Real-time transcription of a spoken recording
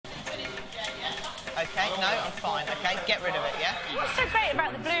OK, no, I'm fine. OK, get rid of it, yeah? What's so great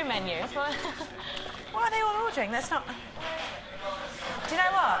about the blue menu? Why are they all ordering? That's not... Do you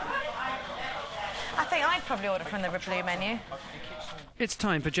know what? I think I'd probably order from the blue menu. It's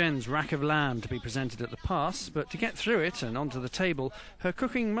time for Jen's rack of lamb to be presented at the pass, but to get through it and onto the table, her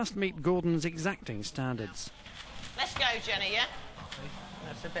cooking must meet Gordon's exacting standards. Let's go, Jenny, yeah?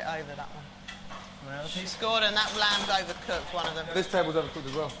 That's a bit over, that one. Gordon, that lamb's overcooked, one of them. This table's overcooked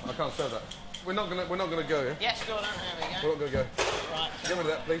as well. I can't serve that. We're not gonna go, yeah? Yes, Gordon, there we go. We're not gonna go. Right. Get rid of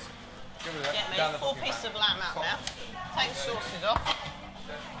that, please. Get rid of that. Get me 4 pieces of lamb out now. Take the sauces off.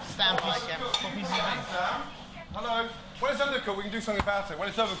 Stand by again. 4 pieces of beef. Hello. When it's undercooked, we can do something about it. When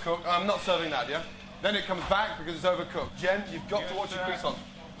it's overcooked, I'm not serving that, yeah? Then it comes back because it's overcooked. Jen, you've got to watch your grease on.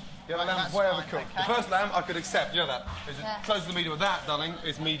 Yeah, the lamb's way overcooked. Okay. The first lamb I could accept, you know that. It's close to the medium. With that, darling,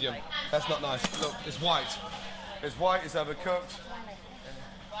 it's medium. That's not nice. Look, it's white. It's white, it's overcooked.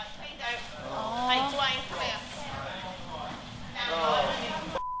 Hey, Dwayne, come here.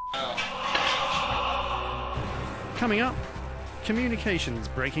 Coming up, communications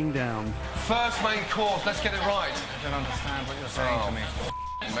breaking down. First main course, let's get it right. I don't understand what you're saying to me.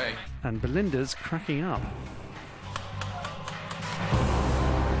 Me. And Belinda's cracking up.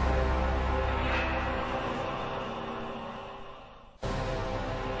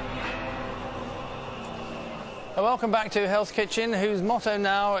 Welcome back to Hell's Kitchen, whose motto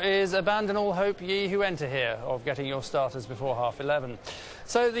now is "Abandon all hope, ye who enter here," of getting your starters before 11:30.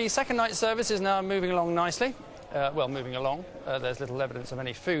 So the second night service is now moving along nicely. Moving along. There's little evidence of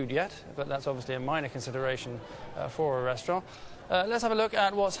any food yet, but that's obviously a minor consideration for a restaurant. Let's have a look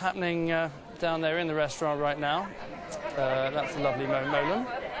at what's happening down there in the restaurant right now. That's the lovely Molan,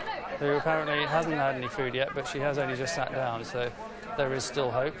 who apparently hasn't had any food yet, but she has only just sat down, so there is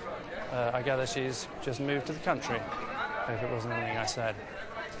still hope. I gather she's just moved to the country, if it wasn't anything I said.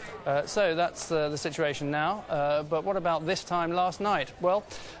 So that's the situation now. But what about this time last night? Well,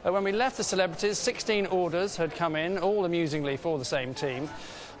 when we left the celebrities, 16 orders had come in, all amusingly for the same team.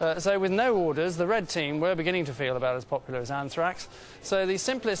 So with no orders, the red team were beginning to feel about as popular as anthrax. So the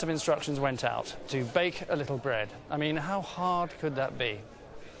simplest of instructions went out, to bake a little bread. I mean, how hard could that be?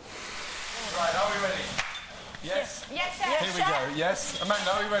 Right, are we ready? Yes? Yes, sir. Here we go, yes?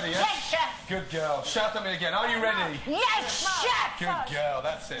 Amanda, are you ready, yes? Yes, chef. Good girl. Shout at me again. Are you ready? Yes, chef. Good girl,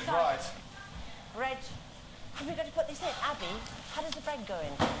 that's it, right. Reg, have we got to put this in? Abby, how does the bread go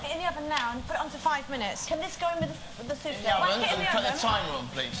in? In the oven now and put it on to 5 minutes. Can this go in with the soup? In the oven, Whack it in the and put oven. the timer on,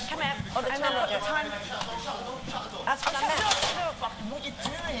 please. Come here. Oh, the timer. The time. That's what I meant. What are you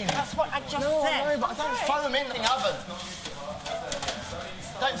doing? That's what I just No, said. no, but don't throw them in the oven.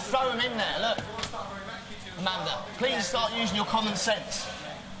 Don't throw them in there, look. Amanda, please start using your common sense.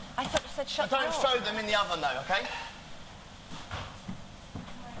 I thought you said shut But the don't door. throw them in the oven, though, OK?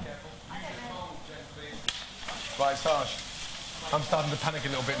 Right, Sarge. I'm starting to panic a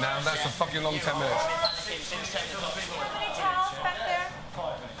little bit now. That's a fucking long 10 minutes. Any towels back there?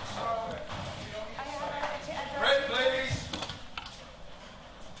 Bread, please.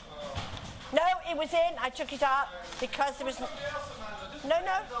 No, it was in. I took it out because there was... No,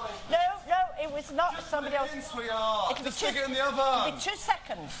 it was not somebody else. Sweetheart. It'll be Just stick it in the oven. It'll be 2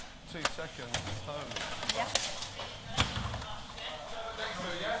 seconds. 2 seconds. Yeah.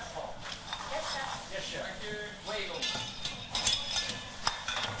 Yes, chef. Thank you. Wiggle.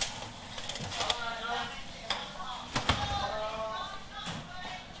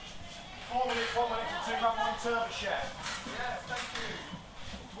 4 minutes, 1 minute, 2 man, 1 service, chef. Yes, thank you.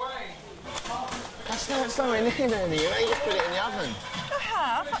 Dwayne. That's not in there, you ain't just put it in the oven. I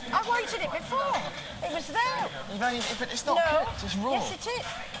have. I waited it before. It was there. You've only, but it's not No. cooked, it's raw. Yes, it is.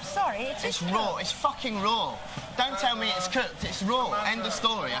 Sorry, It's raw, it's fucking raw. Don't tell me it's cooked, it's raw. End of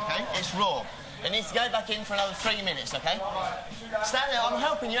story, OK? It's raw. It needs to go back in for another 3 minutes, OK? Stand there, I'm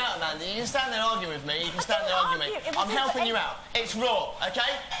helping you out, Amanda. You can stand there arguing with me, you can stand there arguing with me. I'm helping you out. It's raw, OK?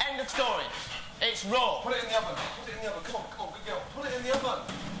 End of story. It's raw. Put it in the oven. Put it in the oven. Come on, good girl. Put it in the oven.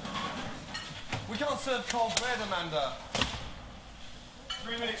 We can't serve cold bread, Amanda.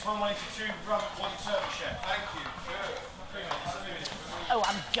 3 minutes, 1 minute, 2 rub, 1 service, chef. Thank you. Good. 3 minutes, 3 minutes. Oh,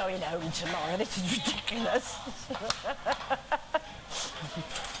 I'm going home tomorrow. This is ridiculous.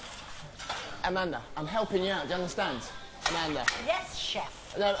 Amanda, I'm helping you out, do you understand? Amanda. Yes,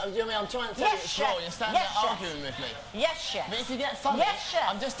 chef. No, I'm trying to tell you Yes, it's chef. raw. You're standing Yes, there chef. arguing with me. Yes, chef. But if you get funny, Yes, chef.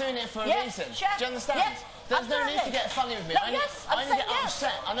 I'm just doing it for a Yes, reason. chef. Do you understand? Yes, There's no need to absolutely. get funny with me. No, I only, yes, I'm I only saying get yes.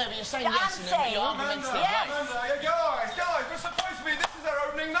 upset. I know, but you're saying Yeah, yes I'm and then saying your argumentative yes. way. Guys, we're supposed to be. This is our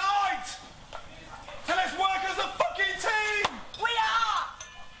opening night. So let's work as a fucking team. We are.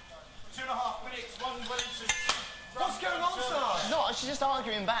 2.5 minutes, 1 minute, What's going on, Sarge? It's She's just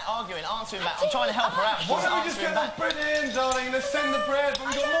arguing back, answering back. I'm trying to help her out. Why don't we just get the bread in, darling? Let's send the bread.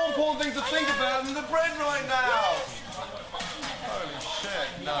 But we've got more important things to think about than the bread right now. Holy shit.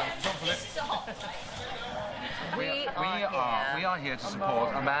 No, John Philip. We are here to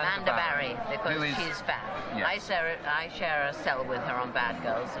support Amanda Barry because she's fat. Yes. I share a cell with her on Bad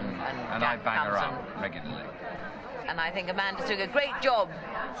Girls, and I bang her up regularly. And I think Amanda's doing a great job.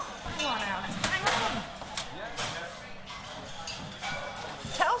 Come on now. Hang on.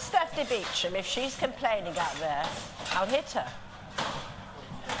 Tell Stephanie Beecham if she's complaining out there, I'll hit her.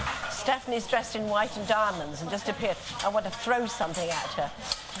 Stephanie's dressed in white and diamonds and just appeared. I want to throw something at her.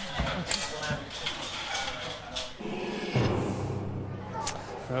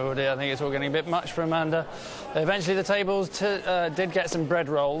 Oh dear, I think it's all getting a bit much for Amanda. Eventually the tables did get some bread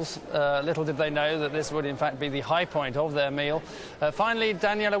rolls. Little did they know that this would in fact be the high point of their meal. Finally,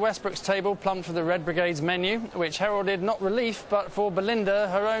 Daniela Westbrook's table plumped for the Red Brigade's menu, which heralded not relief, but for Belinda,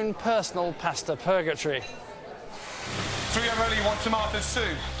 her own personal pasta purgatory. 3 ravioli, 1 tomato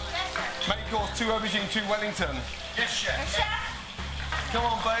soup. Main course, 2 aubergine, 2 Wellington. Yes, chef. Yes, chef. Come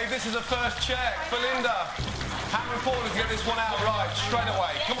on, babe, this is a first check. Belinda, how important is to get this one out right, straight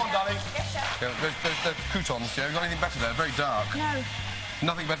away. Come on, darling. Yes, chef. Yeah, there's croutons. Yeah, you got anything better there? Very dark. No.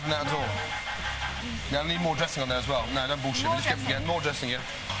 Nothing better than that at all. Yeah, I need more dressing on there as well. No, don't bullshit. More Just get dressing. more dressing, yeah.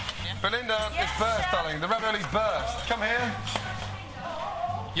 Belinda, Yes, it's burst, chef. darling. The ravioli's burst. Come here.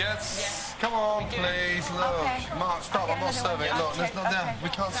 Yes. Come on, please. Look. Okay. Mark, stop. I'm not serving it. Look, there's not there. We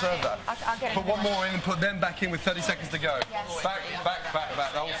can't serve that. I'll get Put it. one more in and put them back in with 30 seconds to go. Yes. Back.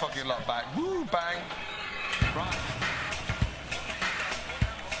 The whole fucking lot back. Woo, bang. Right.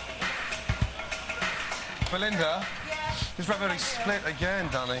 Belinda, this ravioli's split again,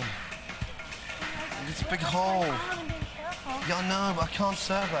 darling. It's a big hole. Yeah, I know, but I can't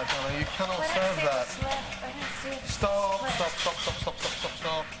serve that, darling. You cannot serve that. Stop.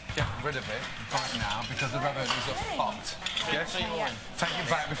 Get rid of it right now because the raviolis are fucked. Yes? Take it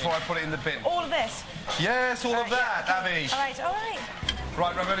back before I put it in the bin. All of this. Yes, all of that, Abby. All right, all right.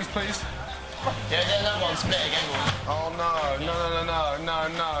 Right, raviolis, please. Yeah, there's another one split again. Oh, no. Is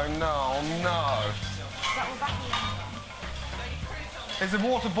that all back in? Is the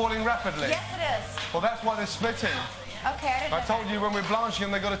water boiling rapidly? Yes, it is. Well, that's why they're splitting. Okay, I didn't know I told that. you when we're blanching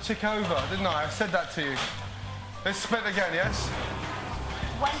them, they've got to tick over, didn't I? I said that to you. They split again, yes?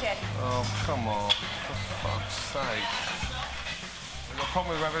 When did? Oh, come on. For fuck's sake. We've got a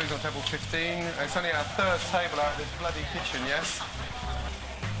problem with raviolis on table 15. It's only our 3rd table out of this bloody kitchen, yes?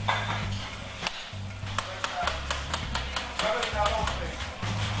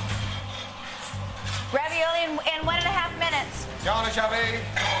 Ravioli in 1.5 minutes. Garnish, Abby.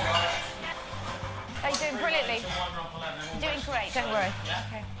 Oh, you're doing brilliantly. You're doing great, don't worry.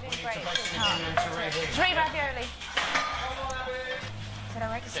 Okay, doing great. Sweetheart. 3 ravioli. Is that all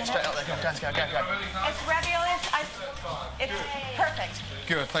right to say Straight that? up there. Go. It's ravioli. It's perfect.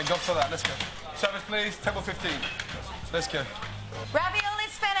 Good, thank God for that. Let's go. Service, please. Table 15. Let's go.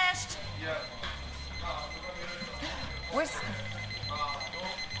 Ravioli's finished. Where's...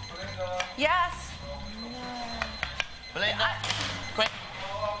 Yes. Belinda, quick.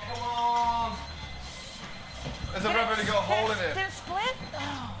 Oh, come on. There's a ravioli got a hole in it. Did it split?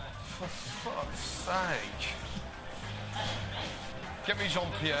 Oh. For fuck's sake. Get me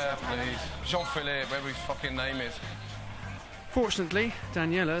Jean-Pierre, please. Jean-Philippe, whatever his fucking name is. Fortunately,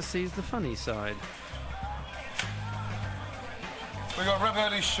 Daniela sees the funny side. We got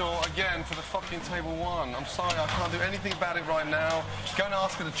ravioli short again for the fucking table 1. I'm sorry, I can't do anything about it right now. Go and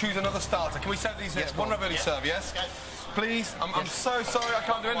ask her to choose another starter. Can we set these here? Yes, one Paul. ravioli Yeah. serve, yes? Okay. Please, I'm so sorry I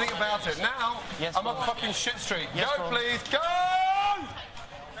can't do anything about it. Now, Yes, I'm up Paul. fucking shit street. Yes, Go, Paul. please, go!